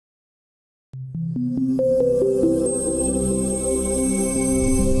Speaking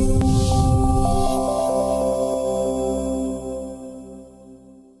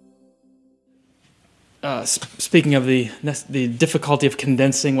of the difficulty of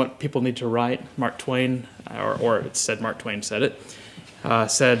condensing what people need to write, Mark Twain, or it said Mark Twain said it,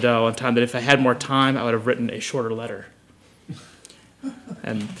 said one time that if I had more time, I would have written a shorter letter.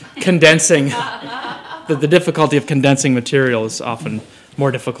 And condensing, the difficulty of condensing material is often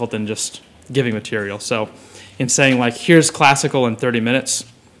more difficult than just giving material. So in saying, like, here's classical in 30 minutes,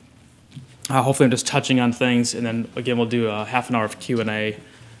 hopefully I'm just touching on things, and then, again, we'll do a half an hour of Q&A,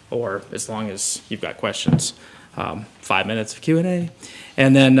 or as long as you've got questions, 5 minutes of Q&A.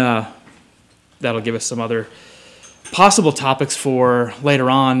 And then that'll give us some other possible topics for later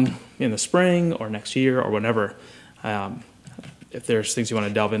on in the spring or next year or whenever, if there's things you want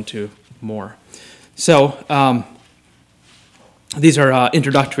to delve into more. So these are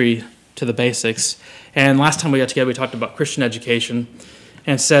introductory to the basics. And last time we got together, we talked about Christian education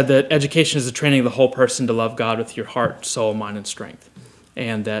and said that education is the training of the whole person to love God with your heart, soul, mind, and strength.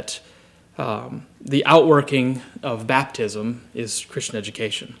 And that the outworking of baptism is Christian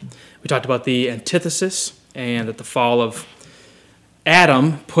education. We talked about the antithesis, and that the fall of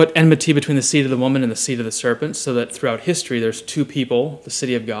Adam put enmity between the seed of the woman and the seed of the serpent, so that throughout history there's two people, the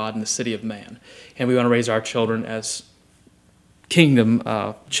city of God and the city of man. And we want to raise our children as kingdom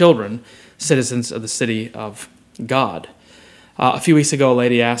children, citizens of the city of God. A few weeks ago, a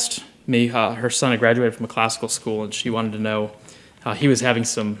lady asked me, her son had graduated from a classical school, and she wanted to know, he was having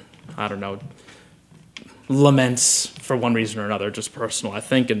some, I don't know, laments for one reason or another, just personal, I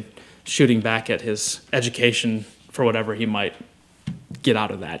think, and shooting back at his education for whatever he might get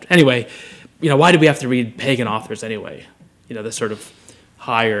out of that. Anyway, why do we have to read pagan authors anyway? This sort of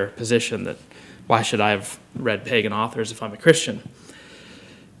higher position that why should I have read pagan authors if I'm a Christian?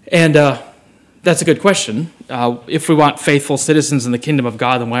 And that's a good question. If we want faithful citizens in the kingdom of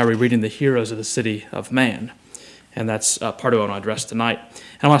God, then why are we reading the heroes of the city of man? And that's part of what I want to address tonight.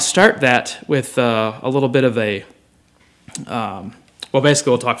 And I want to start that with a little bit of a,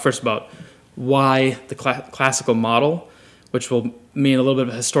 basically we'll talk first about why the classical model, which will mean a little bit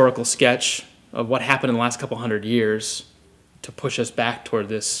of a historical sketch of what happened in the last couple hundred years to push us back toward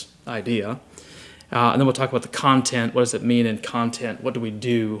this idea. And then we'll talk about the content. What does it mean in content? What do we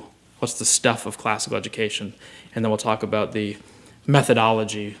do? What's the stuff of classical education? And then we'll talk about the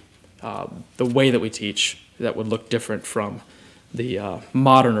methodology, the way that we teach that would look different from the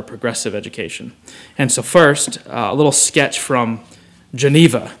modern or progressive education. And so first, a little sketch from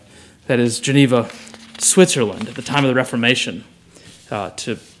Geneva, that is Geneva, Switzerland, at the time of the Reformation,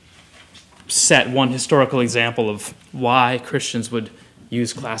 to set one historical example of why Christians would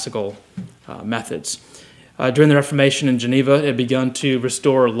use classical methods. During the Reformation in Geneva, it had begun to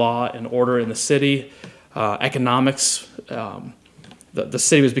restore law and order in the city, economics. The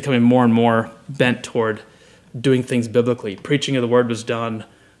city was becoming more and more bent toward doing things biblically. Preaching of the word was done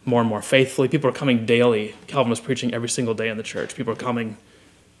more and more faithfully. People were coming daily. Calvin was preaching every single day in the church. People were coming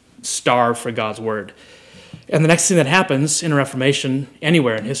starved for God's word. And the next thing that happens in a Reformation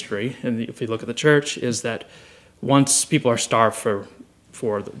anywhere in history, and if you look at the church, is that once people are starved for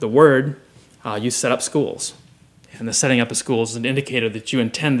the word, you set up schools. And the setting up of schools is an indicator that you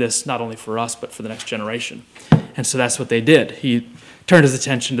intend this not only for us, but for the next generation. And so that's what they did. He turned his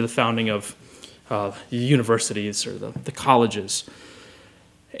attention to the founding of universities or the colleges.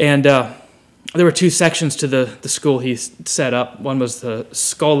 And there were two sections to the school he set up. One was the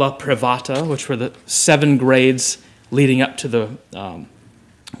Schola Privata, which were the 7 grades leading up to the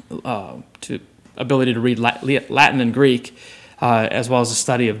to ability to read Latin and Greek, as well as the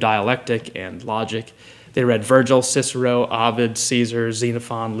study of dialectic and logic. They read Virgil, Cicero, Ovid, Caesar,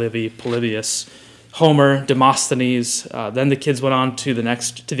 Xenophon, Livy, Polybius, Homer, Demosthenes. Then the kids went on to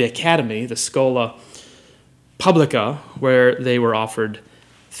the academy, the Schola Publica, where they were offered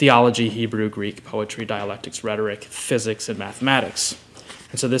theology, Hebrew, Greek, poetry, dialectics, rhetoric, physics, and mathematics.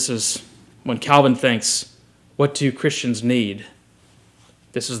 And so this is when Calvin thinks, what do Christians need?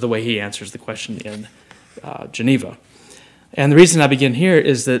 This is the way he answers the question in Geneva. And the reason I begin here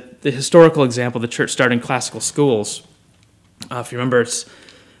is that the historical example of the church starting classical schools, if you remember, it's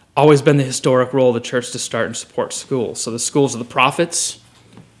always been the historic role of the church to start and support schools. So the schools of the prophets,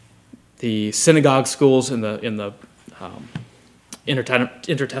 the synagogue schools in the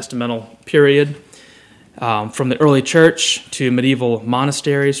intertestamental period, from the early church to medieval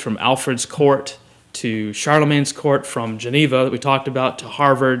monasteries, from Alfred's court to Charlemagne's court, from Geneva that we talked about to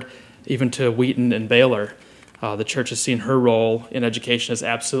Harvard, even to Wheaton and Baylor. The church has seen her role in education as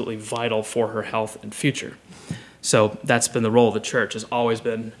absolutely vital for her health and future. So that's been the role of the church, has always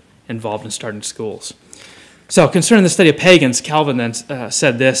been involved in starting schools. So concerning the study of pagans, Calvin then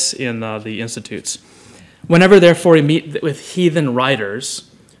said this in the Institutes. Whenever, therefore, we meet with heathen writers,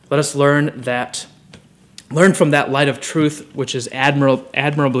 let us learn from that light of truth which is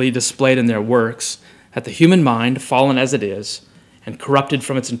admirably displayed in their works, that the human mind, fallen as it is, and corrupted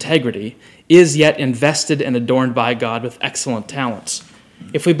from its integrity, is yet invested and adorned by God with excellent talents.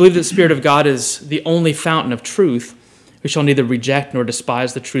 If we believe that the Spirit of God is the only fountain of truth, we shall neither reject nor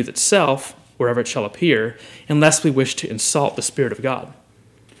despise the truth itself, wherever it shall appear, unless we wish to insult the Spirit of God.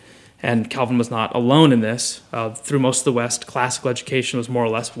 And Calvin was not alone in this. Through most of the West, classical education was more or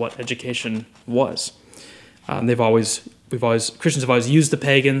less what education was. Christians have always used the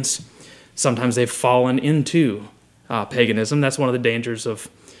pagans. Sometimes they've fallen into paganism. That's one of the dangers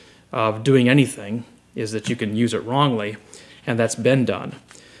of doing anything, is that you can use it wrongly, and that's been done.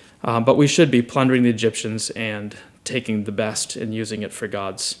 But we should be plundering the Egyptians and taking the best and using it for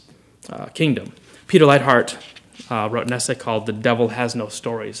God's kingdom. Peter Leithart wrote an essay called "The Devil Has No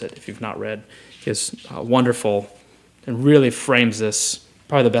Stories" that, if you've not read, is wonderful and really frames this,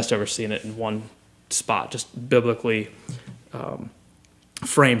 probably the best I've ever seen it in one spot, just biblically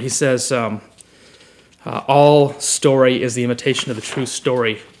framed. He says, all story is the imitation of the true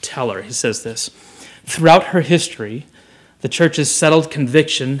storyteller. He says this: throughout her history, the church's settled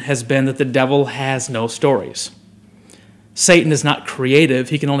conviction has been that the devil has no stories. Satan is not creative.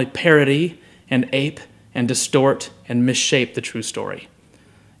 He can only parody and ape and distort and misshape the true story.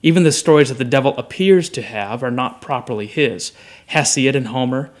 Even the stories that the devil appears to have are not properly his. Hesiod and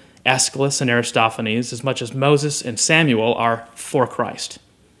Homer, Aeschylus and Aristophanes, as much as Moses and Samuel, are for Christ.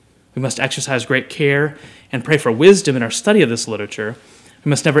 We must exercise great care and pray for wisdom in our study of this literature. We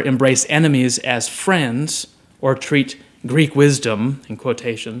must never embrace enemies as friends or treat Greek wisdom, in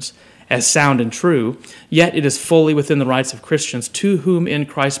quotations, as sound and true. Yet it is fully within the rights of Christians, to whom in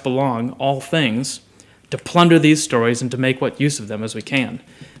Christ belong all things, to plunder these stories and to make what use of them as we can,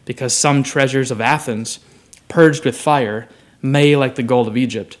 because some treasures of Athens, purged with fire, may, like the gold of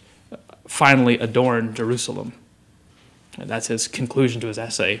Egypt, finally adorn Jerusalem. And that's his conclusion to his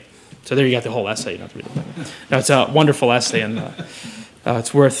essay. So there you got the whole essay. You don't have to read it. No, it's a wonderful essay, and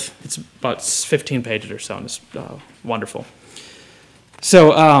it's about 15 pages or so, and it's wonderful.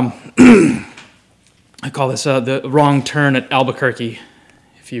 So I call this the wrong turn at Albuquerque,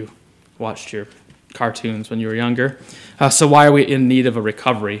 if you watched your cartoons when you were younger. So why are we in need of a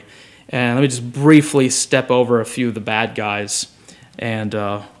recovery? And let me just briefly step over a few of the bad guys and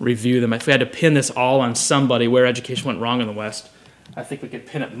review them. If we had to pin this all on somebody, where education went wrong in the West, I think we could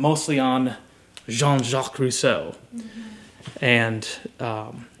pin it mostly on Jean-Jacques Rousseau. Mm-hmm. And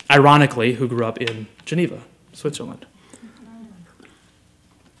ironically, who grew up in Geneva, Switzerland.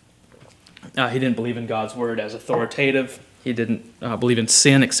 He didn't believe in God's word as authoritative. He didn't believe in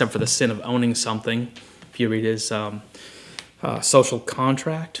sin except for the sin of owning something. If you read his social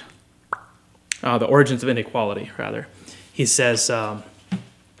contract, the origins of inequality, rather, he says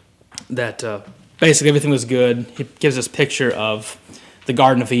that basically everything was good. He gives this picture of the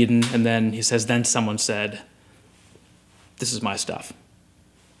Garden of Eden, and then he says, then someone said, this is my stuff.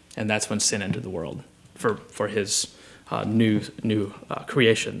 And that's when sin entered the world for his new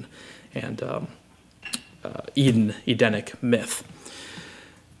creation and Edenic myth.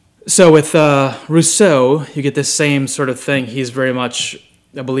 So with Rousseau, you get this same sort of thing. He's very much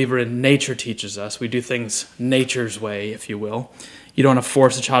a believer in nature teaches us. We do things nature's way, if you will. You don't want to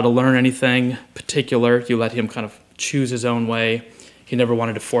force a child to learn anything particular. You let him kind of choose his own way. He never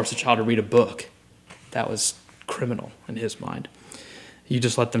wanted to force a child to read a book. That was criminal in his mind. You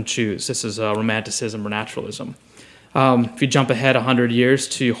just let them choose. This is romanticism or naturalism. If you jump ahead 100 years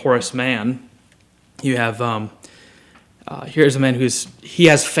to Horace Mann, you have here's a man he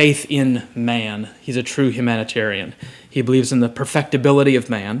has faith in man. He's a true humanitarian. He believes in the perfectibility of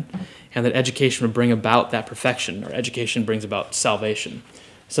man, and that education will bring about that perfection, or education brings about salvation.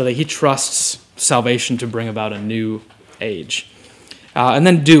 So that he trusts salvation to bring about a new age. And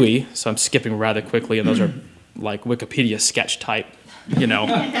then Dewey, so I'm skipping rather quickly, and those are like Wikipedia sketch type, you know.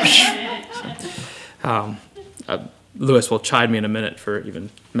 Lewis will chide me in a minute for even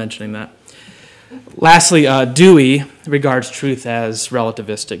mentioning that. Lastly, Dewey regards truth as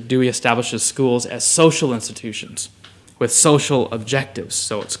relativistic. Dewey establishes schools as social institutions with social objectives.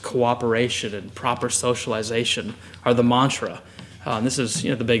 So it's cooperation and proper socialization are the mantra. And this is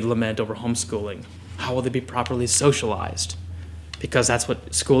the big lament over homeschooling. How will they be properly socialized? Because that's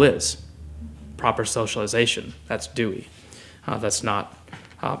what school is, proper socialization. That's Dewey. That's not,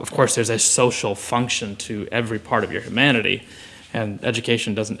 of course, there's a social function to every part of your humanity, and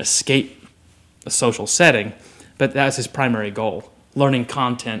education doesn't escape a social setting, but that's his primary goal, learning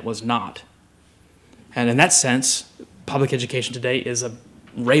content was not. And in that sense, public education today is a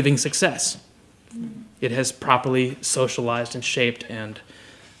raving success. It has properly socialized and shaped and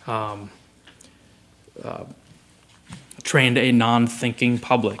trained a non-thinking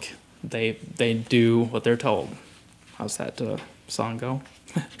public. They do what they're told. How's that song go?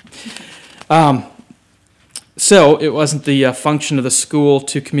 So it wasn't the function of the school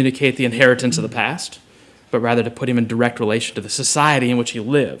to communicate the inheritance of the past, but rather to put him in direct relation to the society in which he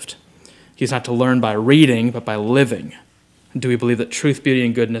lived. He's not to learn by reading, but by living. Do we believe that truth, beauty,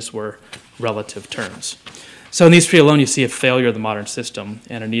 and goodness were relative terms? So in these three alone, you see a failure of the modern system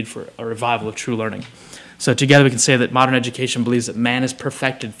and a need for a revival of true learning. So together we can say that modern education believes that man is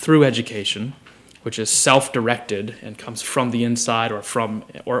perfected through education, which is self-directed and comes from the inside or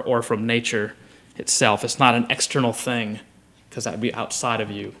from nature itself. It's not an external thing, because that would be outside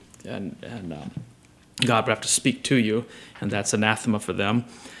of you, and God would have to speak to you, and that's anathema for them.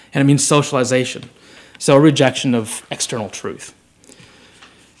 And it means socialization, so a rejection of external truth.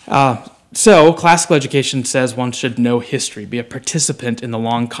 So classical education says one should know history, be a participant in the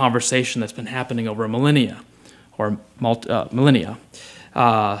long conversation that's been happening over millennia, or millennia.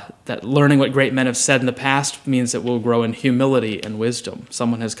 That learning what great men have said in the past means that we'll grow in humility and wisdom.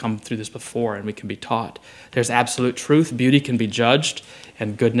 Someone has come through this before, and we can be taught. There's absolute truth, beauty can be judged,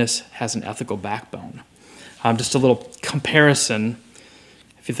 and goodness has an ethical backbone. Just a little comparison.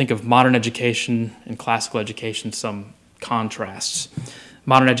 If you think of modern education and classical education, some contrasts.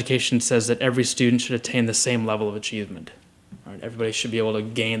 Modern education says that every student should attain the same level of achievement. Right? Everybody should be able to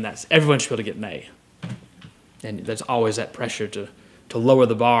gain that. Everyone should be able to get an A. And there's always that pressure to lower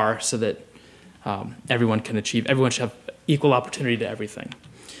the bar so that everyone can achieve. Everyone should have equal opportunity to everything.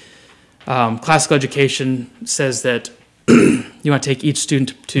 Classical education says that you want to take each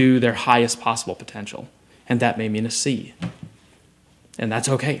student to their highest possible potential, and that may mean a C. And that's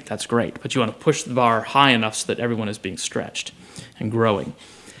okay, that's great, but you want to push the bar high enough so that everyone is being stretched and growing.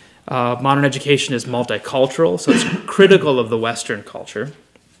 Modern education is multicultural, so it's critical of the Western culture,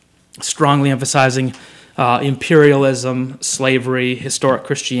 strongly emphasizing imperialism, slavery, historic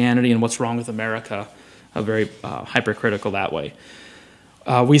Christianity, and what's wrong with America, very hypercritical that way.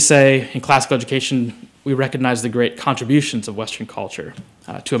 We say in classical education, we recognize the great contributions of Western culture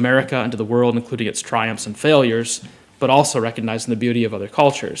to America and to the world, including its triumphs and failures, but also recognizing the beauty of other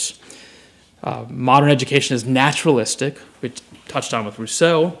cultures. Modern education is naturalistic, which touched on with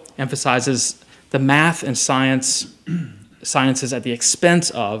Rousseau, emphasizes the math and sciences at the expense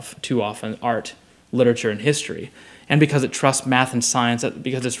of, too often, art, literature, and history. And because it trusts math and science,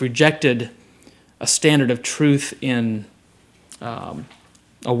 because it's rejected a standard of truth in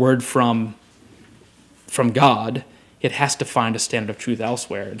a word from God, it has to find a standard of truth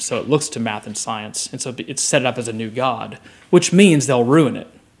elsewhere. And so it looks to math and science. And so it's set up as a new God, which means they'll ruin it.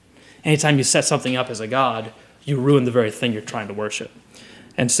 Anytime you set something up as a God, you ruin the very thing you're trying to worship.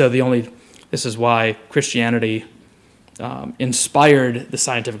 And so this is why Christianity inspired the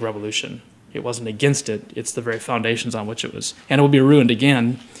scientific revolution. It wasn't against it. It's the very foundations on which it was. And it will be ruined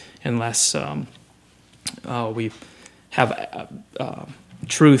again unless we have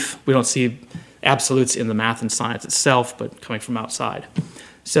truth. We don't see absolutes in the math and science itself, but coming from outside.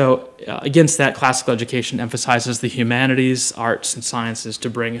 So against that, classical education emphasizes the humanities, arts, and sciences to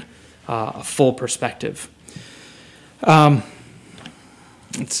bring a full perspective. Let's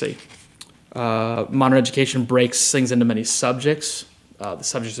see. Modern education breaks things into many subjects. The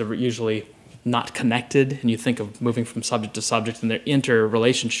subjects are usually not connected, and you think of moving from subject to subject, and their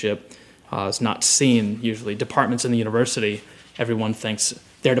interrelationship is not seen usually. Departments in the university, everyone thinks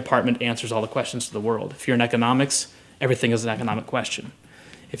their department answers all the questions to the world. If you're in economics, everything is an economic question.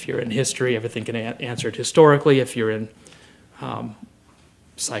 If you're in history, everything can be answered historically. If you're in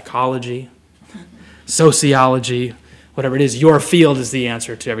psychology, sociology, whatever it is, your field is the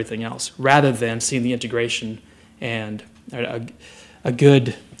answer to everything else, rather than seeing the integration. And a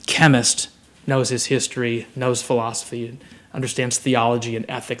good chemist knows his history, knows philosophy, understands theology and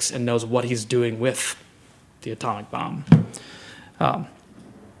ethics, and knows what he's doing with the atomic bomb.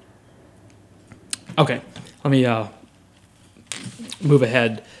 Okay, let me move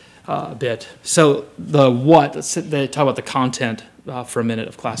ahead a bit. So they talk about the content for a minute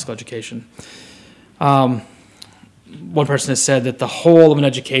of classical education. One person has said that the whole of an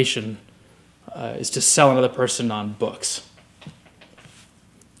education is to sell another person on books.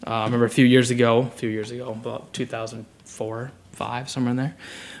 I remember a few years ago, about 2004, 5, somewhere in there,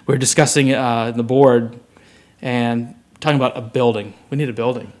 we were discussing the board and talking about a building. We need a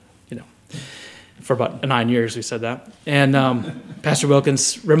building, For about 9 years we said that. And Pastor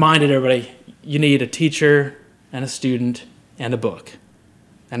Wilkins reminded everybody, you need a teacher and a student and a book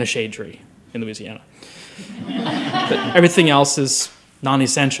and a shade tree in Louisiana. But everything else is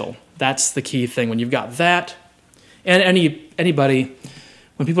non-essential. That's the key thing. When you've got that, and anybody,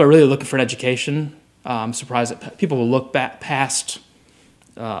 when people are really looking for an education, I'm surprised that people will look back past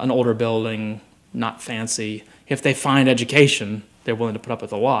an older building, not fancy. If they find education, they're willing to put up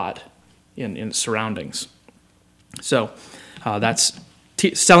with a lot in its surroundings. So that's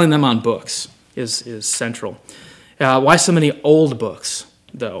selling them on books is central. Why so many old books,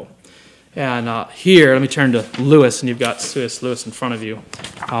 though? And here, let me turn to Lewis, and you've got C.S. Lewis in front of you.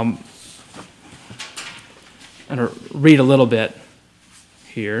 I'm going to read a little bit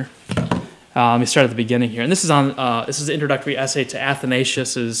here. Let me start at the beginning here. And this is an introductory essay to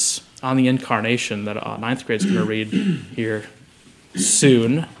Athanasius's On the Incarnation that ninth grade is going to read here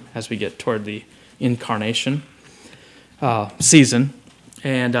soon as we get toward the Incarnation season.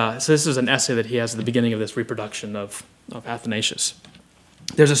 And so this is an essay that he has at the beginning of this reproduction of Athanasius.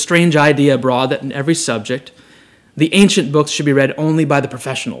 There's a strange idea abroad that in every subject, the ancient books should be read only by the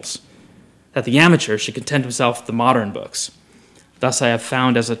professionals, that the amateur should content himself with the modern books. Thus I have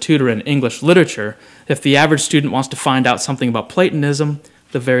found as a tutor in English literature, if the average student wants to find out something about Platonism,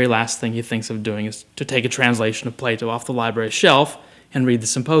 the very last thing he thinks of doing is to take a translation of Plato off the library shelf and read the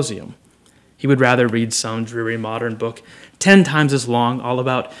Symposium. He would rather read some dreary modern book 10 times as long, all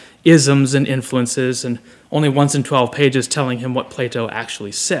about isms and influences, and only once in 12 pages telling him what Plato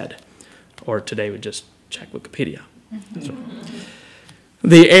actually said. Or today we just check Wikipedia. So,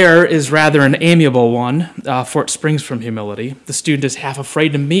 the error is rather an amiable one, for it springs from humility. The student is half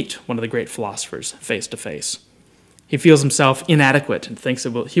afraid to meet one of the great philosophers face to face. He feels himself inadequate and thinks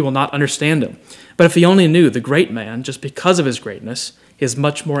he will not understand him. But if he only knew the great man, just because of his greatness, he is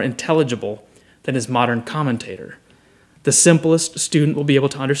much more intelligible than his modern commentator. The simplest student will be able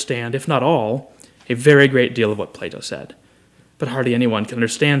to understand, if not all, a very great deal of what Plato said. But hardly anyone can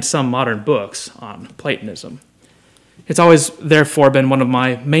understand some modern books on Platonism. It's always, therefore, been one of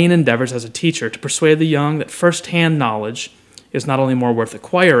my main endeavors as a teacher to persuade the young that first-hand knowledge is not only more worth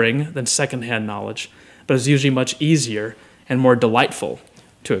acquiring than second-hand knowledge, but is usually much easier and more delightful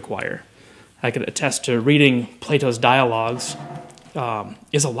to acquire. I could attest to reading Plato's dialogues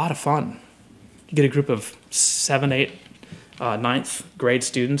is a lot of fun. You get a group of 7, 8, 9th grade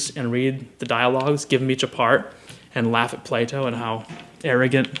students and read the dialogues, give them each a part, and laugh at Plato and how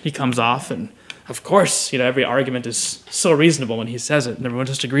arrogant he comes off. And of course, every argument is so reasonable when he says it, and everyone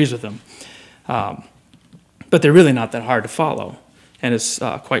just agrees with him. But they're really not that hard to follow, and it's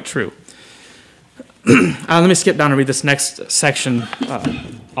quite true. Let me skip down and read this next section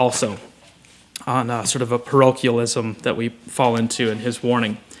also on sort of a parochialism that we fall into in his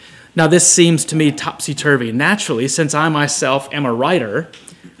warning. Now, this seems to me topsy-turvy. Naturally, since I myself am a writer,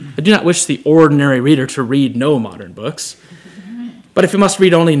 I do not wish the ordinary reader to read no modern books. But if he must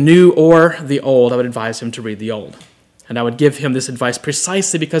read only new or the old, I would advise him to read the old. And I would give him this advice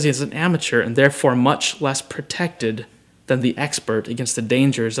precisely because he is an amateur and therefore much less protected than the expert against the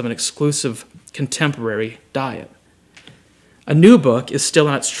dangers of an exclusive contemporary diet. A new book is still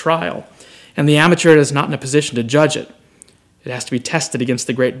in its trial, and the amateur is not in a position to judge it. It has to be tested against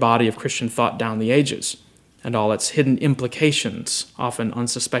the great body of Christian thought down the ages, and all its hidden implications, often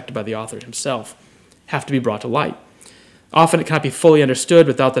unsuspected by the author himself, have to be brought to light. Often it cannot be fully understood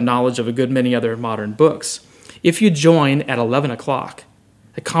without the knowledge of a good many other modern books. If you join at 11 o'clock,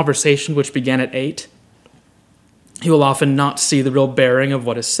 a conversation which began at 8, you will often not see the real bearing of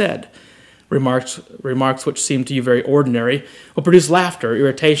what is said. Remarks which seem to you very ordinary will produce laughter,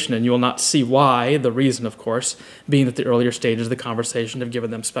 irritation, and you will not see why, the reason, of course, being that the earlier stages of the conversation have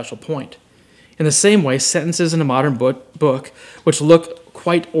given them special point. In the same way, sentences in a modern book which look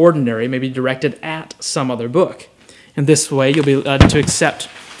quite ordinary may be directed at some other book. In this way, you'll be led to accept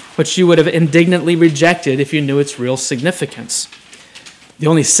what you would have indignantly rejected if you knew its real significance. The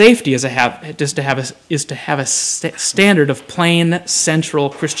only safety is to have a standard of plain central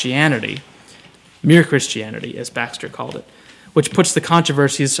Christianity, mere Christianity, as Baxter called it, which puts the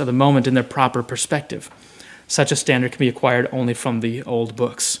controversies of the moment in their proper perspective. Such a standard can be acquired only from the old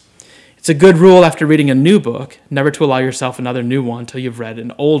books. It's a good rule after reading a new book never to allow yourself another new one until you've read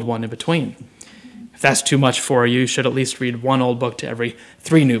an old one in between. If that's too much for you, you should at least read one old book to every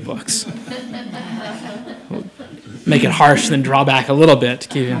 3 new books. Make it harsh and then draw back a little bit to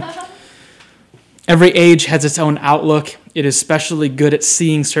keep you. Every age has its own outlook. It is especially good at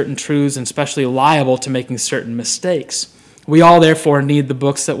seeing certain truths and especially liable to making certain mistakes. We all, therefore, need the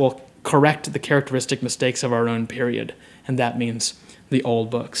books that will correct the characteristic mistakes of our own period, and that means the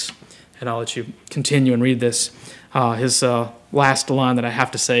old books. And I'll let you continue and read this. His last line that I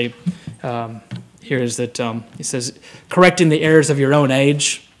have to say here is that he says, correcting the errors of your own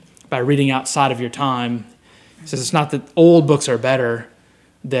age by reading outside of your time. He says it's not that old books are better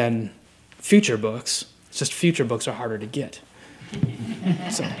than future books. It's just future books are harder to get.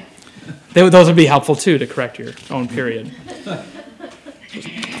 So those would be helpful, too, to correct your own period.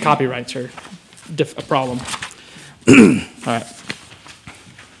 Copyrights are a problem. All right.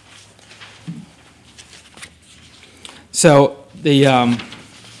 So the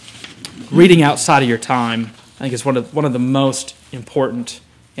reading outside of your time, I think, is one of the most important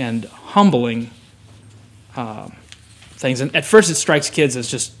and humbling things. And at first, it strikes kids as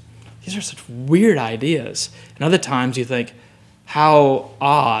just, these are such weird ideas. And other times, you think, how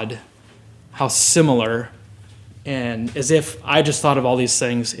odd, how similar, and as if I just thought of all these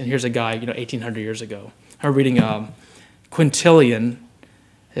things, and here's a guy, 1,800 years ago. I'm reading Quintilian,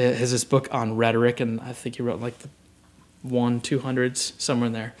 has this book on rhetoric, and I think he wrote like the 200s, somewhere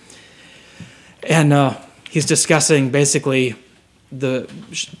in there. And he's discussing basically the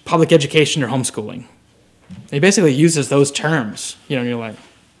public education or homeschooling. He basically uses those terms, and you're like,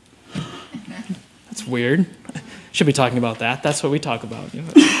 that's weird. Should be talking about that. That's what we talk about.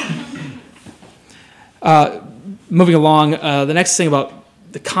 Moving along, the next thing about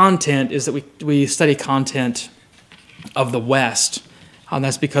the content is that we study content of the West. And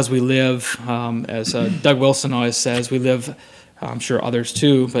that's because we live, as Doug Wilson always says, we live, I'm sure others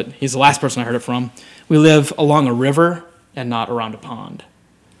too, but he's the last person I heard it from, we live along a river and not around a pond.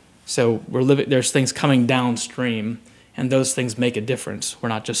 So there's things coming downstream, and those things make a difference. We're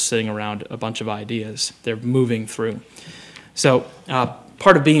not just sitting around a bunch of ideas. They're moving through. So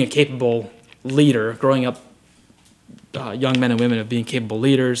part of being a capable leader, growing up young men and women of being capable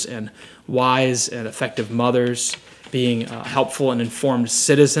leaders and wise and effective mothers, being helpful and informed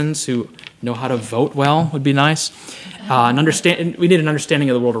citizens who know how to vote well would be nice. And we need an understanding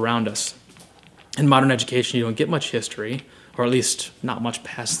of the world around us. In modern education, you don't get much history, or at least not much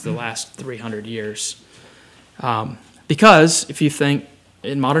past the last 300 years. Because if you think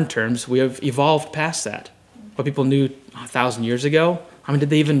in modern terms, we have evolved past that. What people knew 1,000 years ago, did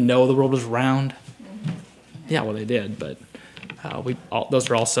they even know the world was round? Yeah, well, they did, but those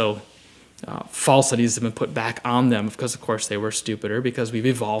are also falsities that have been put back on them because, of course, they were stupider because we've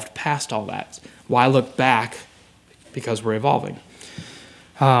evolved past all that. Why look back? Because we're evolving.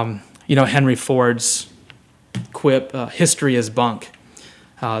 Henry Ford's quip, history is bunk.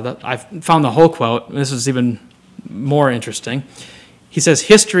 I found the whole quote, and this is even more interesting. He says,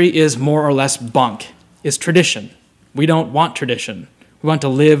 history is more or less bunk, is tradition. We don't want tradition. We want to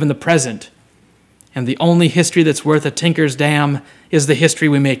live in the present. And the only history that's worth a tinker's dam is the history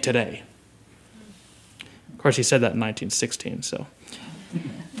we make today. Of course, he said that in 1916, so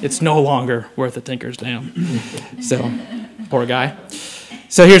it's no longer worth a tinker's dam. So, poor guy.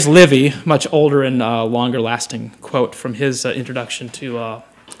 So here's Livy, much older and longer-lasting quote from his introduction to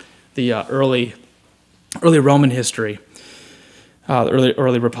the early Roman history, the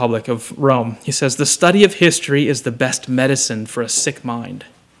early Republic of Rome. He says, "The study of history is the best medicine for a sick mind.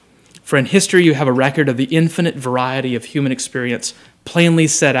 For in history you have a record of the infinite variety of human experience plainly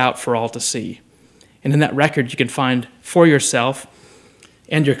set out for all to see. And in that record you can find for yourself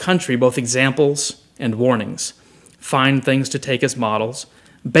and your country both examples and warnings, fine things to take as models,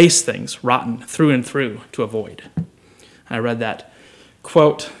 base things, rotten through and through, to avoid." I read that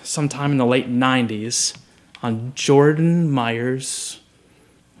quote sometime in the late 90s on Jordan Myers.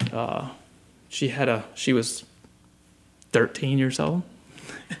 She was 13 years old.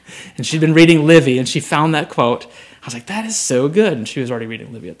 And she'd been reading Livy, and she found that quote. I was like, that is so good. And she was already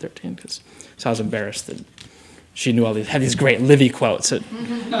reading Livy at 13, so I was embarrassed that she knew had these great Livy quotes. It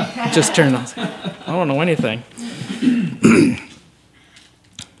just turned out, I don't know anything.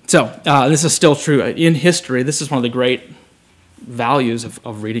 So this is still true. In history, this is one of the great values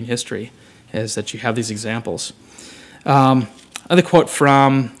of reading history, is that you have these examples. Another quote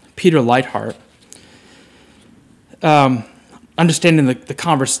from Peter Leithart. Understanding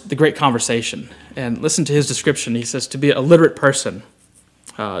the great conversation. And listen to his description. He says, to be a literate person,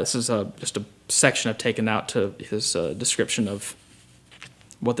 this is just a section I've taken out to his description of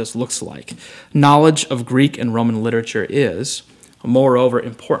what this looks like. Knowledge of Greek and Roman literature is, moreover,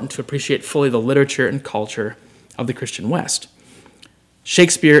 important to appreciate fully the literature and culture of the Christian West.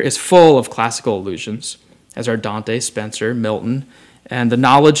 Shakespeare is full of classical allusions, as are Dante, Spenser, Milton, and the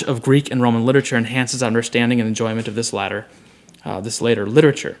knowledge of Greek and Roman literature enhances understanding and enjoyment of this later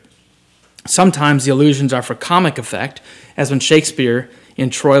literature. Sometimes the allusions are for comic effect, as when Shakespeare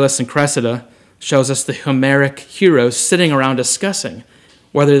in Troilus and Cressida shows us the Homeric heroes sitting around discussing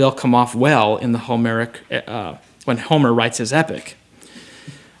whether they'll come off well in the when Homer writes his epic.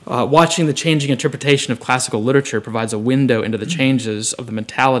 Watching the changing interpretation of classical literature provides a window into the changes of the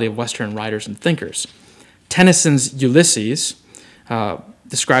mentality of Western writers and thinkers. Tennyson's Ulysses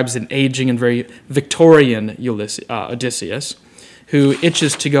describes an aging and very Victorian Odysseus, who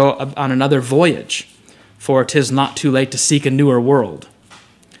itches to go on another voyage, for 'tis not too late to seek a newer world.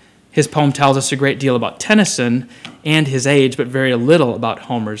 His poem tells us a great deal about Tennyson and his age, but very little about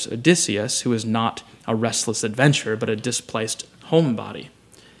Homer's Odysseus, who is not a restless adventurer, but a displaced homebody.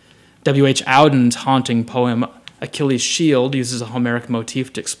 W.H. Audin's haunting poem, Achilles' Shield, uses a Homeric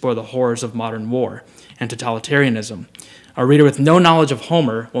motif to explore the horrors of modern war and totalitarianism. A reader with no knowledge of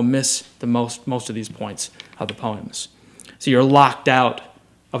Homer will miss the most of these points of the poems. So you're locked out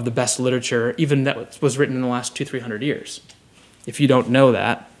of the best literature, even that was written in the last 200-300 years. If you don't know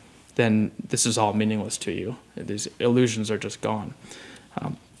that, then this is all meaningless to you. These illusions are just gone.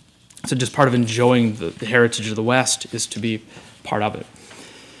 So just part of enjoying the heritage of the West is to be part of it.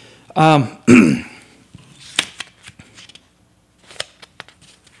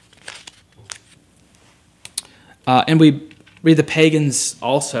 And we read the pagans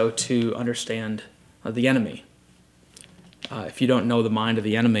also to understand the enemy. If you don't know the mind of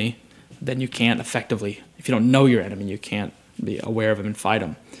the enemy, then you can't effectively, if you don't know your enemy, you can't be aware of him and fight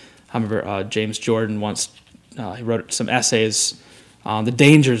him. I remember James Jordan once, he wrote some essays on the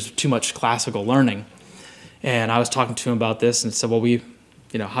dangers of too much classical learning. And I was talking to him about this and said, well,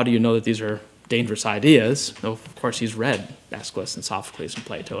 how do you know that these are dangerous ideas? Well, of course, he's read Aeschylus and Sophocles and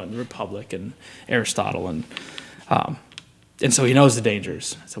Plato and the Republic and Aristotle. And so he knows the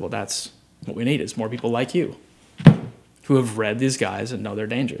dangers. I said, well, that's what we need is more people like you who have read these guys and know their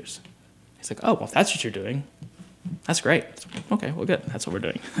dangers. He's like, oh, well, if that's what you're doing, that's great. Okay, well, good. That's what we're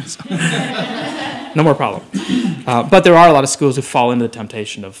doing. No more problem. But there are a lot of schools who fall into the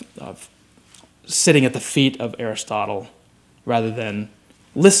temptation of sitting at the feet of Aristotle rather than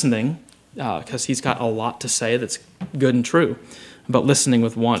listening, because he's got a lot to say that's good and true, but listening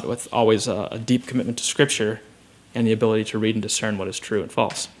with always a deep commitment to Scripture and the ability to read and discern what is true and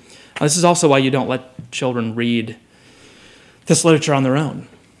false. This is also why you don't let children read this literature on their own.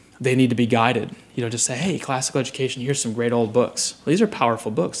 They need to be guided. You don't just say, hey, classical education, here's some great old books. Well, these are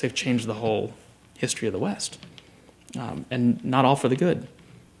powerful books. They've changed the whole history of the West, and not all for the good.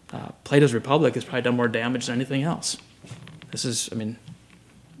 Plato's Republic has probably done more damage than anything else. This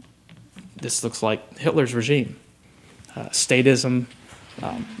looks like Hitler's regime. Statism.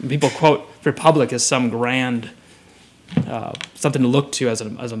 People quote Republic as some grand, something to look to as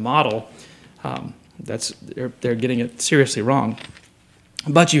a model. They're getting it seriously wrong.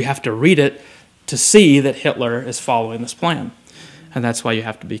 But you have to read it to see that Hitler is following this plan. And that's why you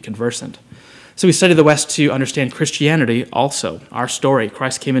have to be conversant. So we study the West to understand Christianity also. Our story,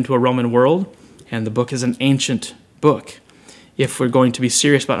 Christ came into a Roman world, and the book is an ancient book. If we're going to be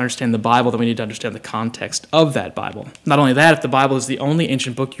serious about understanding the Bible, then we need to understand the context of that Bible. Not only that, if the Bible is the only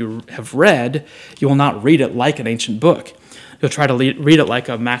ancient book you have read, you will not read it like an ancient book. You'll try to read it like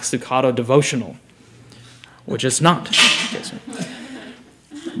a Max Lucado devotional, which it's not.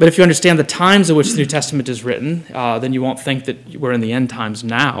 But if you understand the times in which the New Testament is written, then you won't think that we're in the end times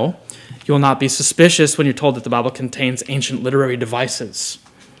now. You will not be suspicious when you're told that the Bible contains ancient literary devices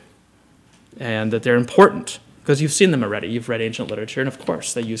and that they're important because you've seen them already. You've read ancient literature, and of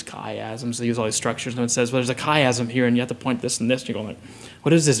course, they use chiasms. They use all these structures, and it says, well, there's a chiasm here, and you have to point this and this, and you're going like,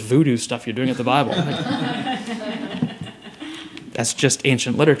 what is this voodoo stuff you're doing at the Bible? That's just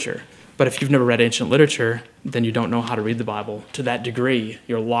ancient literature. But if you've never read ancient literature, then you don't know how to read the Bible to that degree.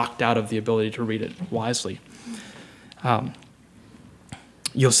 You're locked out of the ability to read it wisely.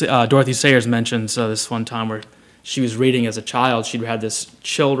 You'll see, Dorothy Sayers mentions this one time where she was reading as a child. She'd had this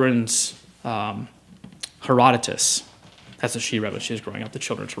children's Herodotus. That's what she read when she was growing up, the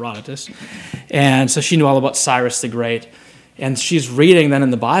children's Herodotus. And so she knew all about Cyrus the Great. And she's reading then in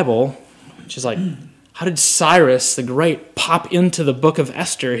the Bible. She's like, how did Cyrus the Great pop into the book of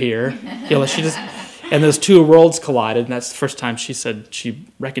Esther here? And those two worlds collided, and that's the first time she said she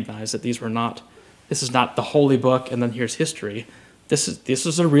recognized that this is not the holy book, and then here's history. This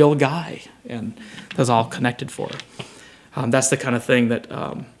is a real guy, and that's all connected for her. That's the kind of thing that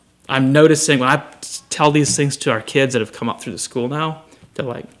I'm noticing when I tell these things to our kids that have come up through the school now. They're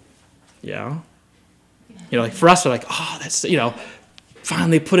like, yeah. Like for us, they're like, oh, that's,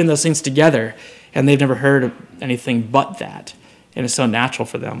 finally putting those things together. And they've never heard of anything but that. And it's so natural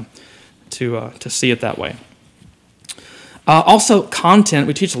for them to see it that way. Also, content,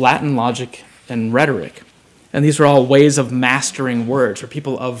 we teach Latin, logic, and rhetoric. And these are all ways of mastering words. We're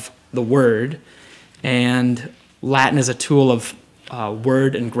people of the word. And Latin is a tool of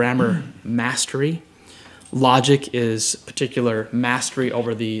word and grammar mastery. Logic is particular mastery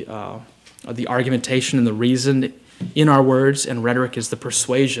over the argumentation and the reason in our words, and rhetoric is the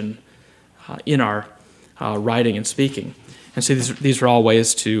persuasion in our writing and speaking. And so these are all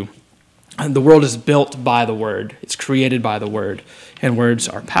ways to. And the world is built by the word. It's created by the word, and words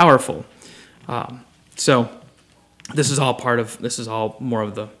are powerful. So this is all more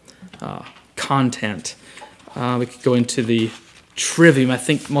of the content. We could go into the trivium. I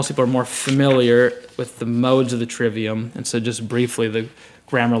think most people are more familiar with the modes of the trivium, and so just briefly the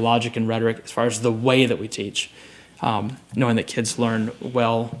grammar, logic, and rhetoric as far as the way that we teach. Knowing that kids learn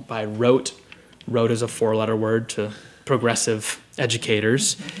well by rote. Rote is a 4-letter word to progressive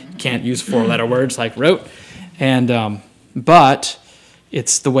educators. Can't use 4-letter words like rote. And but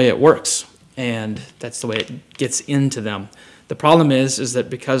it's the way it works, and that's the way it gets into them. The problem is that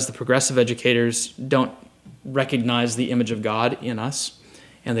because the progressive educators don't recognize the image of God in us,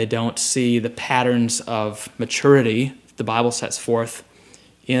 and they don't see the patterns of maturity the Bible sets forth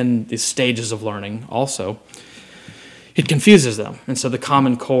in the stages of learning also, it confuses them. And so the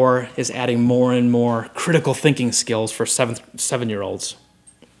Common Core is adding more and more critical thinking skills for 7-year-olds.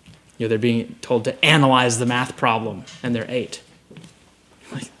 They're being told to analyze the math problem, and they're 8.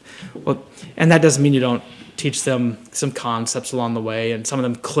 Well, and that doesn't mean you don't teach them some concepts along the way, and some of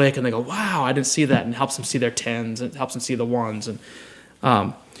them click, and they go, wow, I didn't see that, and it helps them see their 10s, and it helps them see the 1s.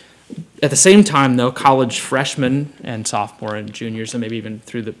 And at the same time, though, college freshmen and sophomore and juniors, and maybe even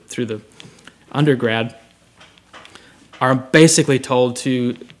through the undergrad, are basically told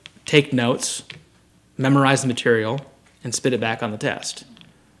to take notes, memorize the material, and spit it back on the test.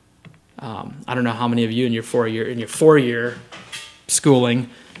 I don't know how many of you in your 4-year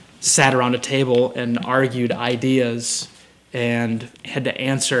schooling sat around a table and argued ideas and had to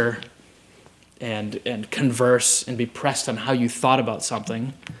answer and converse and be pressed on how you thought about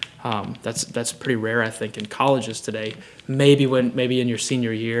something. That's pretty rare, I think, in colleges today. Maybe in your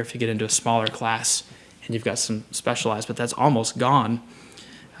senior year, if you get into a smaller class and you've got some specialized, but that's almost gone.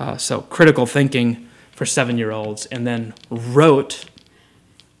 So critical thinking for 7-year-olds, and then rote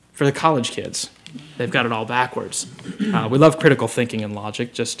for the college kids. They've got it all backwards. We love critical thinking and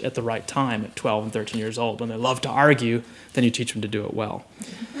logic just at the right time at 12 and 13 years old. When they love to argue, then you teach them to do it well.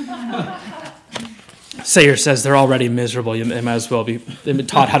 Sayer says they're already miserable. They might as well be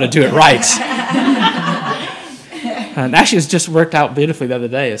taught how to do it right. And actually, it's just worked out beautifully the other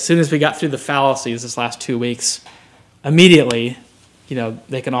day. As soon as we got through the fallacies this last 2 weeks, immediately,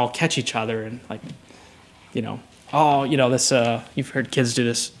 they can all catch each other and this. You've heard kids do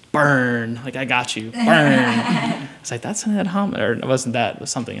this. Burn, like I got you. Burn. It's like that's an ad hominem, or it wasn't that. It was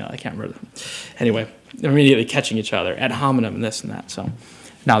something else. I can't remember. Anyway, they're immediately catching each other. Ad hominem and this and that. So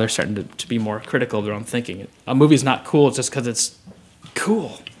now they're starting to be more critical of their own thinking. A movie's not cool just because it's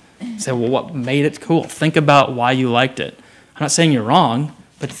cool. Say, well, what made it cool? Think about why you liked it. I'm not saying you're wrong,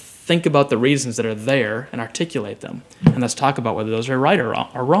 but think about the reasons that are there and articulate them. And let's talk about whether those are right or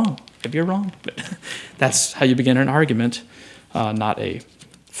wrong. Maybe you're wrong. But that's how you begin an argument, not a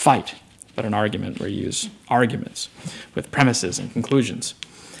fight, but an argument where you use arguments with premises and conclusions.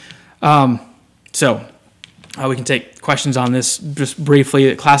 So we can take questions on this just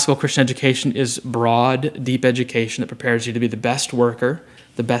briefly. Classical Christian education is broad, deep education that prepares you to be the best worker,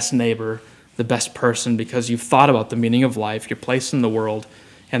 the best neighbor, the best person, because you've thought about the meaning of life, your place in the world,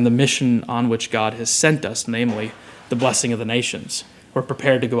 and the mission on which God has sent us, namely the blessing of the nations. We're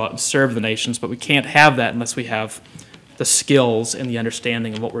prepared to go out and serve the nations, but we can't have that unless we have the skills and the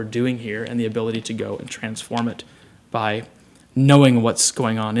understanding of what we're doing here and the ability to go and transform it by knowing what's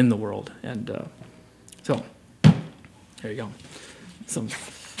going on in the world. And so there you go. Some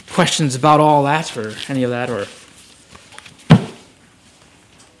questions about all that or any of that? Or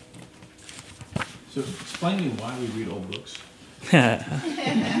So explain to me why we read old books.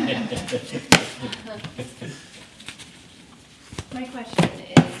 My question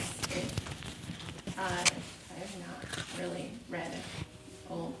is, I have not really read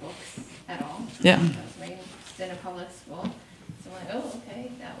old books at all. Yeah. I was raised in a public school, so I'm like, oh,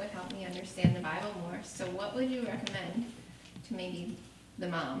 okay, that would help me understand the Bible more. So what would you recommend to maybe the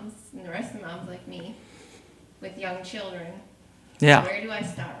moms and the rest of the moms like me with young children? Yeah. Where do I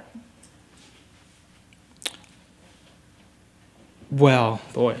start? Well,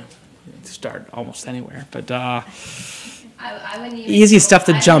 boy, start almost anywhere, but I wouldn't even easy know, stuff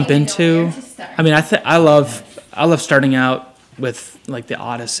to I don't jump even know into. where to start. I mean, I love starting out with like the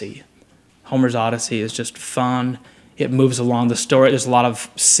Odyssey. Homer's Odyssey is just fun. It moves along the story. There's a lot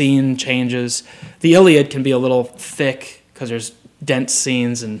of scene changes. The Iliad can be a little thick because there's dense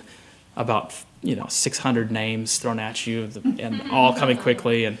scenes and about 600 names thrown at you, and all coming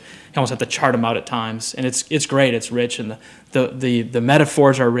quickly, and you almost have to chart them out at times. And it's great. It's rich, and the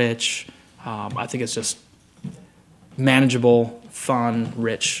metaphors are rich. I think it's just manageable, fun,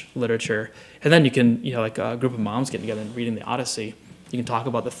 rich literature. And then you can, like a group of moms getting together and reading the Odyssey. You can talk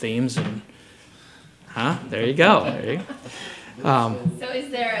about the themes, and there you go. There you go. So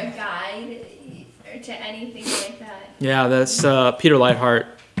is there a guide to anything like that? Yeah, that's Peter Lightheart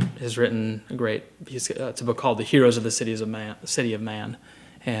has written it's a book called The Heroes of the City of Man,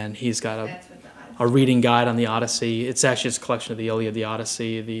 and he's got a reading guide on the Odyssey. It's actually a collection of the Iliad, the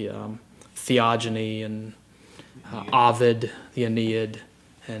Odyssey, the Theogony, and Ovid, the Aeneid,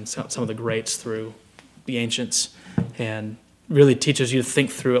 and some of the greats through the ancients, and really teaches you to think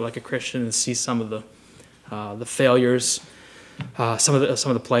through it like a Christian and see some of the failures, some of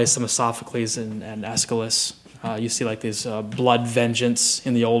the plays, some of Sophocles and Aeschylus. You see like these blood vengeance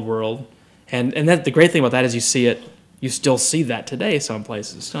in the old world, and the great thing about that is you still see that today some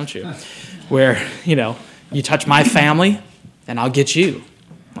places, don't you? Where you touch my family and I'll get you.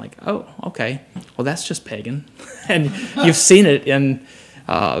 I'm like, oh, okay, well that's just pagan, and you've seen it in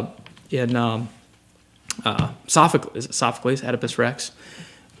Sophocles, Oedipus Rex,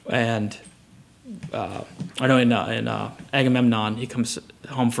 and I know in Agamemnon, he comes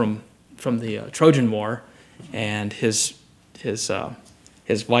home from the Trojan War, and his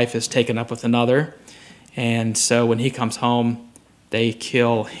wife is taken up with another, and so when he comes home, they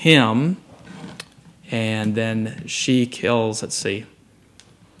kill him, and then she kills. Let's see.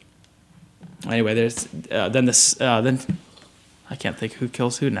 Anyway, there's then I can't think who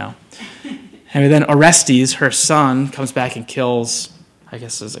kills who now. And then Orestes, her son, comes back and kills, I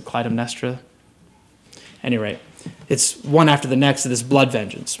guess, is it Clytemnestra? Anyway, it's one after the next of this blood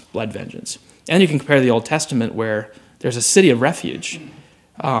vengeance. And you can compare the Old Testament where there's a city of refuge.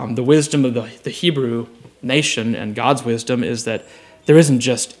 The wisdom of the Hebrew nation and God's wisdom is that there isn't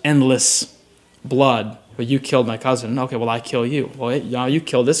just endless blood. Well, you killed my cousin. Okay, well, I kill you. Well, now you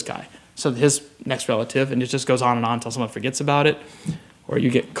kill this guy. So his next relative, and it just goes on and on until someone forgets about it, or you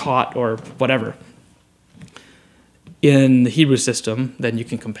get caught, or whatever. In the Hebrew system, then you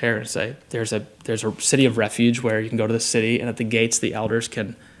can compare and say, there's a city of refuge where you can go to the city, and at the gates the elders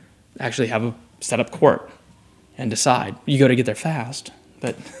can actually set up court and decide. You go to get there fast,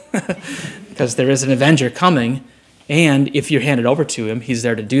 but because there is an avenger coming, and if you're handed over to him, he's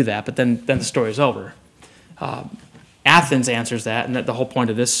there to do that, but then the story's over. Athens answers that, and that the whole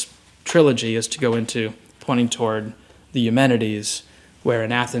point of this trilogy is to go into pointing toward the Eumenides, where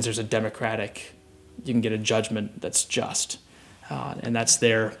in Athens there's a democratic, you can get a judgment that's just, and that's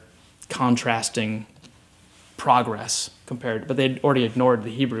their contrasting progress compared, but they'd already ignored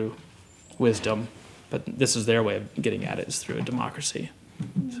the Hebrew wisdom, but this is their way of getting at it, is through a democracy.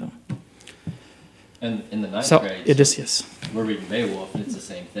 So, and in the ninth grade, Odysseus. We're reading Beowulf, and it's the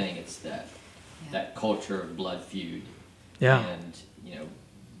same thing. It's that culture of blood feud, and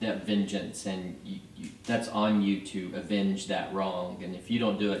that vengeance, and that's on you to avenge that wrong. And if you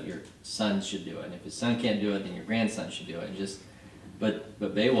don't do it, your son should do it. And if his son can't do it, then your grandson should do it. And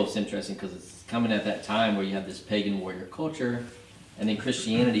but Beowulf's interesting because it's coming at that time where you have this pagan warrior culture, and then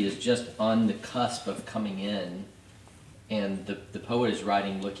Christianity is just on the cusp of coming in. And the poet is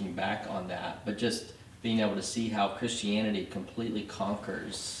writing looking back on that, but just being able to see how Christianity completely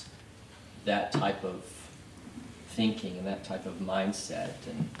conquers that type of thinking and that type of mindset,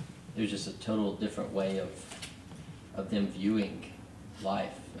 and there's just a total different way of them viewing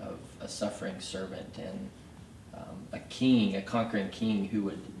life, of a suffering servant and a conquering king who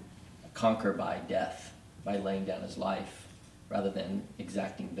would conquer by death, by laying down his life rather than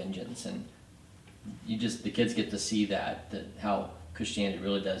exacting vengeance. And the kids get to see that how Christianity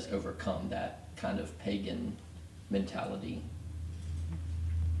really does overcome that kind of pagan mentality.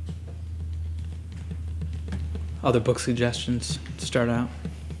 Other book suggestions to start out?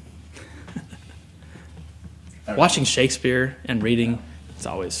 Watching Shakespeare and reading, it's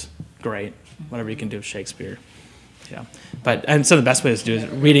always great. Whatever you can do with Shakespeare. Yeah. And some of the best ways to do it is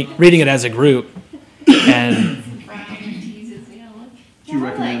reading it as a group. And Do you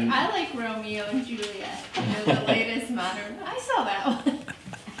recommend? I like Romeo and Juliet. The latest modern. I saw that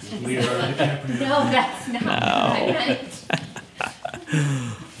one. Leonardo DiCaprio. No, that's not what I meant.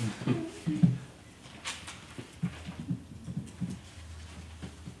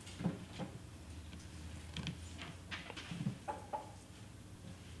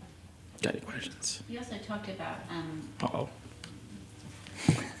 got any questions? You also talked about Uh-oh.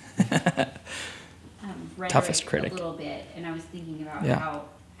 rhetoric Toughest critic. a little bit, and I was thinking about Yeah. how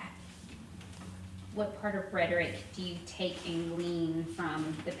what part of rhetoric do you take and glean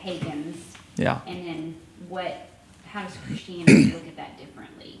from the pagans? Yeah. And then how does Christianity look at that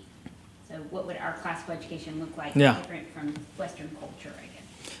differently? So what would our classical education look like different from Western culture, I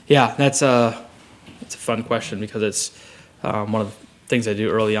guess? Yeah, that's a fun question, because it's one of the things I do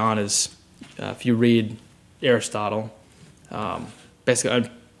early on is if you read Aristotle, basically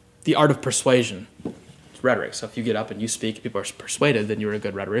the art of persuasion, it's rhetoric. So if you get up and you speak, people are persuaded, then you're a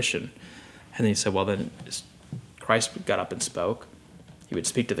good rhetorician. And then you say, well, then Christ got up and spoke. He would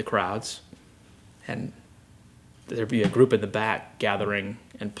speak to the crowds, and there'd be a group in the back gathering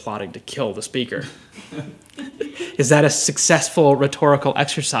and plotting to kill the speaker. Is that a successful rhetorical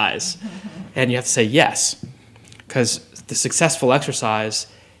exercise? And you have to say yes, because the successful exercise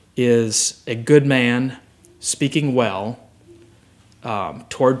is a good man speaking well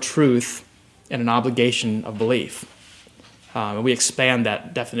toward truth and an obligation of belief. And we expand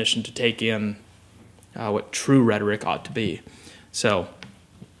that definition to take in what true rhetoric ought to be. So,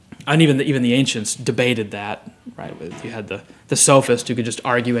 and even the ancients debated that, right? You had the sophist who could just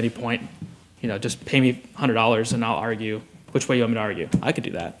argue any point. Just pay me $100 and I'll argue. Which way you want me to argue? I could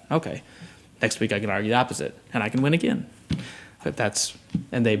do that. Okay. Next week I can argue the opposite, and I can win again.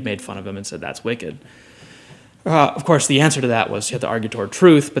 And they made fun of him and said that's wicked. Of course, the answer to that was you have to argue toward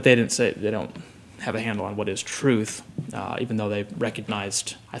truth, but they don't have a handle on what is truth, even though they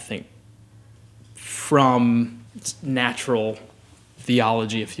recognized, I think, from natural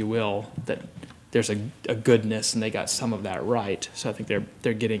theology, if you will, that there's a goodness, and they got some of that right. So I think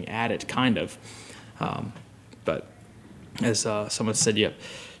they're getting at it, kind of. But as someone said,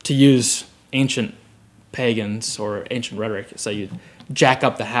 to use ancient pagans or ancient rhetoric, so you jack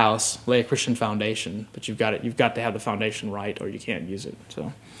up the house, lay a Christian foundation, but you've got to have the foundation right, or you can't use it.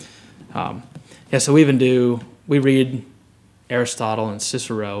 So so we read Aristotle and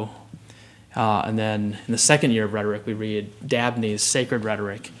Cicero, and then in the second year of rhetoric we read Dabney's Sacred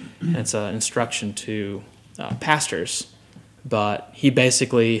Rhetoric, and it's an instruction to pastors. But he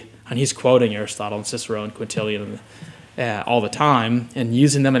basically, and he's quoting Aristotle and Cicero and Quintilian all the time and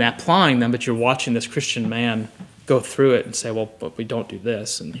using them and applying them, but you're watching this Christian man go through it and say, well, but we don't do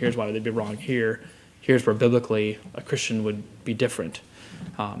this, and here's why they'd be wrong here. Here's where biblically a Christian would be different.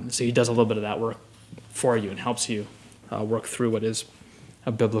 So he does a little bit of that work for you and helps you work through what is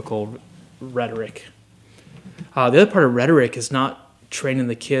a biblical rhetoric. The other part of rhetoric is not training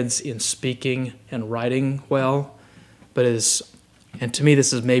the kids in speaking and writing well, but and to me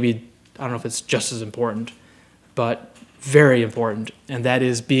this is maybe, I don't know if it's just as important, but very important, and that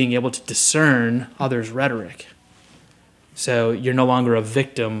is being able to discern others' rhetoric. So you're no longer a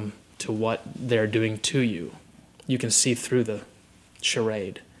victim to what they're doing to you. You can see through the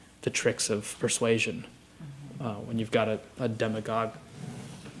charade, the tricks of persuasion, when you've got a demagogue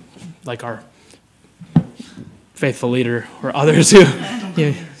like our faithful leader or others who,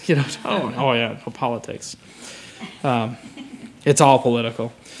 no politics. It's all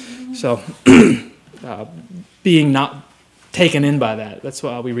political. So being not taken in by that. That's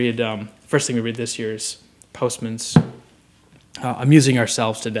why we read, first thing we read this year is Postman's Amusing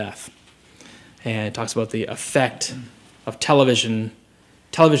Ourselves to Death. And it talks about the effect of television.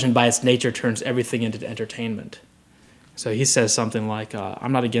 Television by its nature turns everything into entertainment. So he says something like,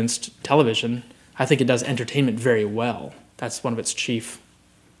 I'm not against television. I think it does entertainment very well. That's one of its chief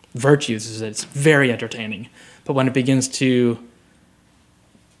virtues, is that it's very entertaining. But when it begins to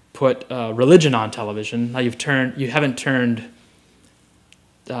put religion on television, now you haven't turned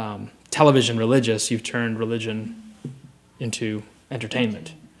television religious, you've turned religion into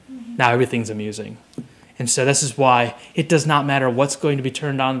entertainment. Now everything's amusing. And so this is why it does not matter what's going to be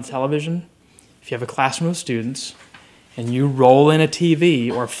turned on the television. If you have a classroom of students and you roll in a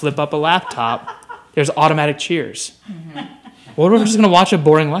TV or flip up a laptop, there's automatic cheers. Well, we're just going to watch a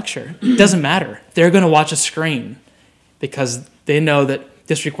boring lecture. It doesn't matter. They're going to watch a screen because they know that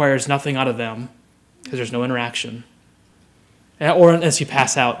this requires nothing out of them because there's no interaction. Or unless you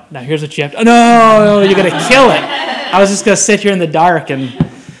pass out. Now here's what you have to... No, you're going to kill it. I was just going to sit here in the dark and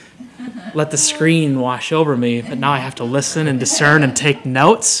let the screen wash over me, but now I have to listen and discern and take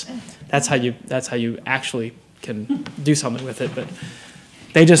notes. That's how you actually can do something with it. But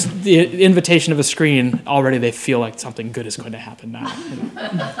the invitation of a screen, already they feel like something good is going to happen now.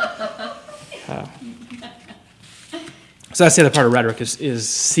 So that's the other part of rhetoric is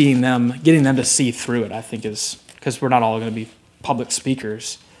seeing them, getting them to see through it, I think, is because we're not all going to be public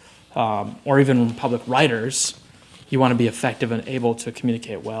speakers or even public writers. You want to be effective and able to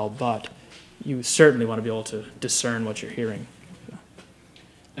communicate well, but you certainly want to be able to discern what you're hearing.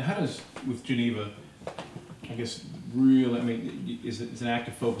 And how does, with Geneva, I guess really, I mean, is an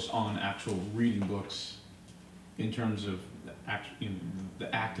active focus on actual reading books in terms of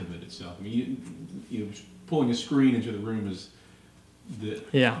the act of it itself. I mean, pulling a screen into the room is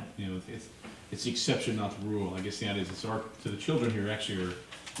it's the exception, not the rule. I guess the idea is it's to the children here actually are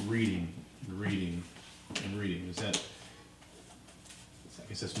reading. Is that? I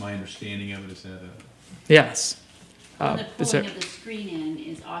guess that's my understanding of it. Is that? Yes. And the pulling of the screen in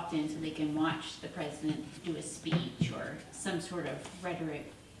is often so they can watch the president do a speech or some sort of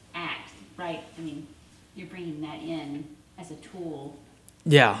rhetoric act, right? I mean, you're bringing that in as a tool.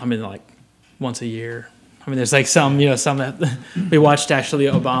 Yeah, I mean, like once a year. I mean, there's like some that we watched actually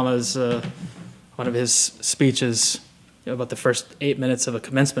Obama's one of his speeches about the first 8 minutes of a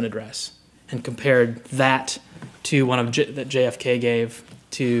commencement address, and compared that to one of that JFK gave,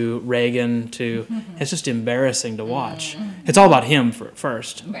 to Reagan, to it's just embarrassing to watch. It's all about him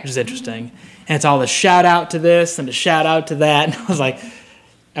first, which is interesting, and it's all the shout out to this and the shout out to that. And I was like,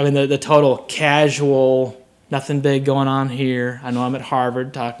 I mean, the total casual, nothing big going on here. I know I'm at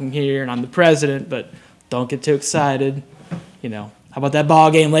Harvard talking here, and I'm the president, but don't get too excited. How about that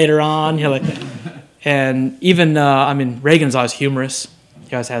ball game later on? And even I mean, Reagan's always humorous.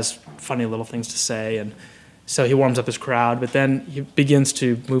 He always has funny little things to say, and so he warms up his crowd, but then he begins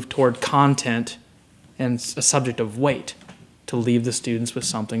to move toward content and a subject of weight to leave the students with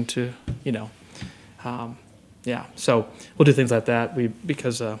something to, So we'll do things like that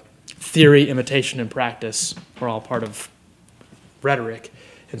because theory, imitation, and practice are all part of rhetoric.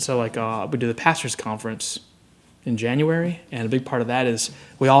 And so we do the pastors' conference in January, and a big part of that is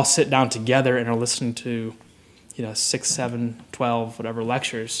we all sit down together and are listening to, 6, 7, 12, whatever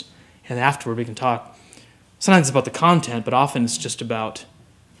lectures, and afterward we can talk. Sometimes it's about the content, but often it's just about,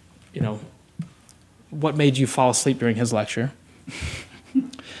 what made you fall asleep during his lecture.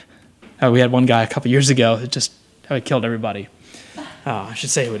 We had one guy a couple years ago that just killed everybody. I should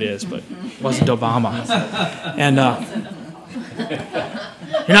say who it is, but it wasn't Obama. And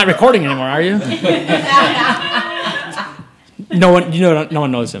you're not recording anymore, are you? No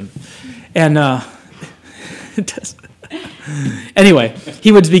one knows him. And anyway,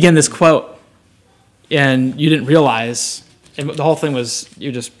 he would begin this quote. And you didn't realize, and the whole thing was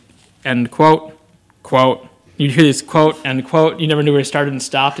you just end quote. You'd hear this quote, end quote. You never knew where he started and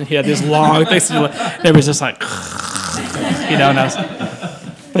stopped, and he had these long things. And it was just like,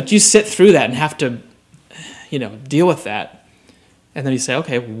 but you sit through that and have to, deal with that. And then you say,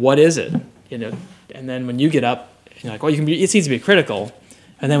 okay, what is it? And then when you get up, you're like, well, it needs to be critical.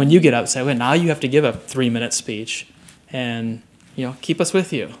 And then when you get up, say, well, now you have to give a 3-minute speech, and keep us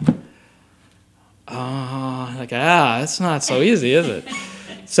with you. It's not so easy, is it?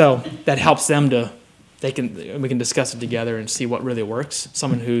 So that helps them we can discuss it together and see what really works.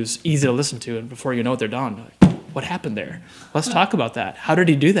 Someone who's easy to listen to, and before you know it, they're done. Like, what happened there? Let's talk about that. How did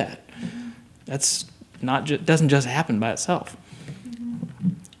he do that? That's doesn't just happen by itself.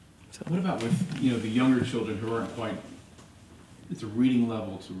 So. What about with the younger children who aren't quite at the reading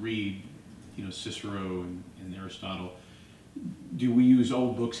level to read, Cicero and Aristotle? Do we use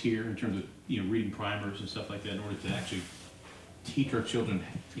old books here in terms of reading primers and stuff like that in order to actually teach our children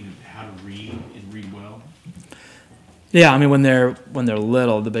how to read and read well? Yeah, I mean when they're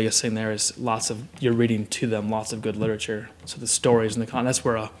little, the biggest thing there is you're reading to them lots of good literature. So the stories and that's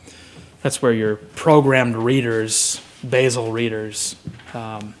where your programmed readers, basal readers,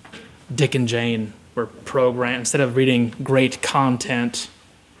 Dick and Jane were programmed. Instead of reading great content,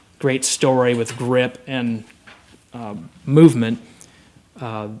 great story with grip and movement,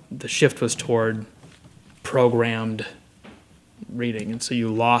 the shift was toward programmed reading, and so you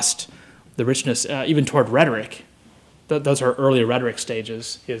lost the richness, even toward rhetoric. Those are early rhetoric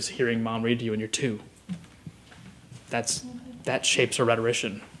stages, is hearing mom read to you when you're 2. That shapes a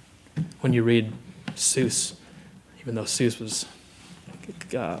rhetorician. When you read Seuss, even though Seuss was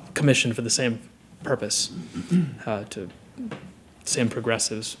commissioned for the same purpose, to same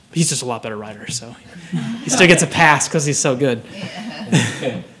progressives. He's just a lot better writer, so he still gets a pass because he's so good.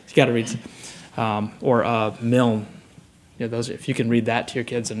 You got to read, or Milne. Those, if you can read that to your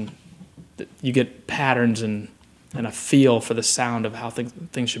kids, and you get patterns and a feel for the sound of how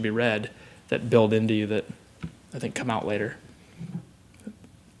things should be read that build into you that I think come out later.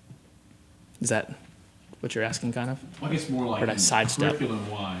 Is that what you're asking, kind of? Well, I guess more like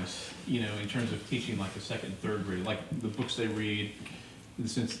curriculum-wise, in terms of teaching like the 2nd and 3rd grade, like the books they read, in the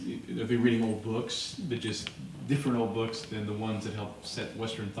sense they'll be reading old books, but just different old books than the ones that help set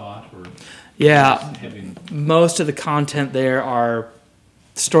Western thought, or most of the content there are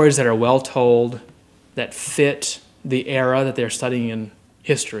stories that are well told, that fit the era that they're studying in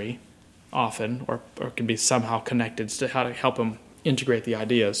history, often, or can be somehow connected to how to help them integrate the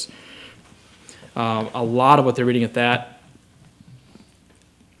ideas. A lot of what they're reading at that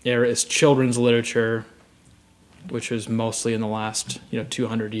era is children's literature, which was mostly in the last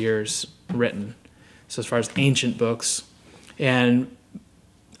 200 years written. So as far as ancient books, and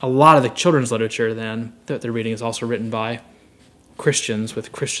a lot of the children's literature then that they're reading is also written by Christians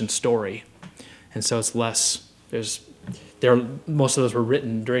with Christian story, and so it's less. Most of those were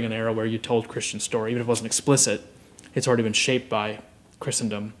written during an era where you told Christian story, even if it wasn't explicit. It's already been shaped by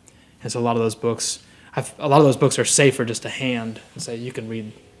Christendom, and so a lot of those books are safer just to hand and say you can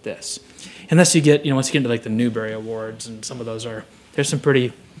read this, unless you get once you get into like the Newbery Awards, and some of those there's some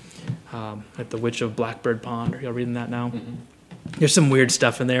pretty like The Witch of Blackbird Pond. Are y'all reading that now? Mm-hmm. There's some weird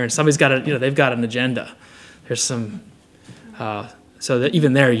stuff in there, and somebody's got they've got an agenda. There's some so that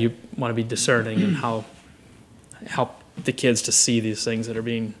even there you want to be discerning and help the kids to see these things that are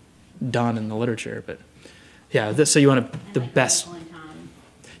being done in the literature. But yeah, so you want the best. Wrinkle in Time.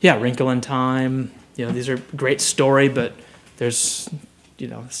 Yeah, Wrinkle in Time. These are great story, but there's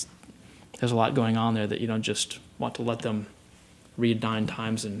a lot going on there that you don't just want to let them read 9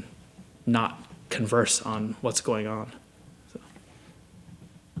 times and not converse on what's going on. So.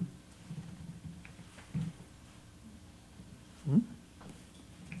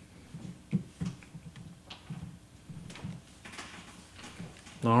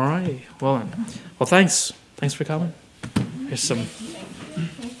 All right. Well, thanks. Thanks for coming. Here's some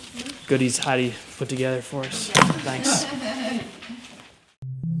goodies Heidi put together for us. Thanks.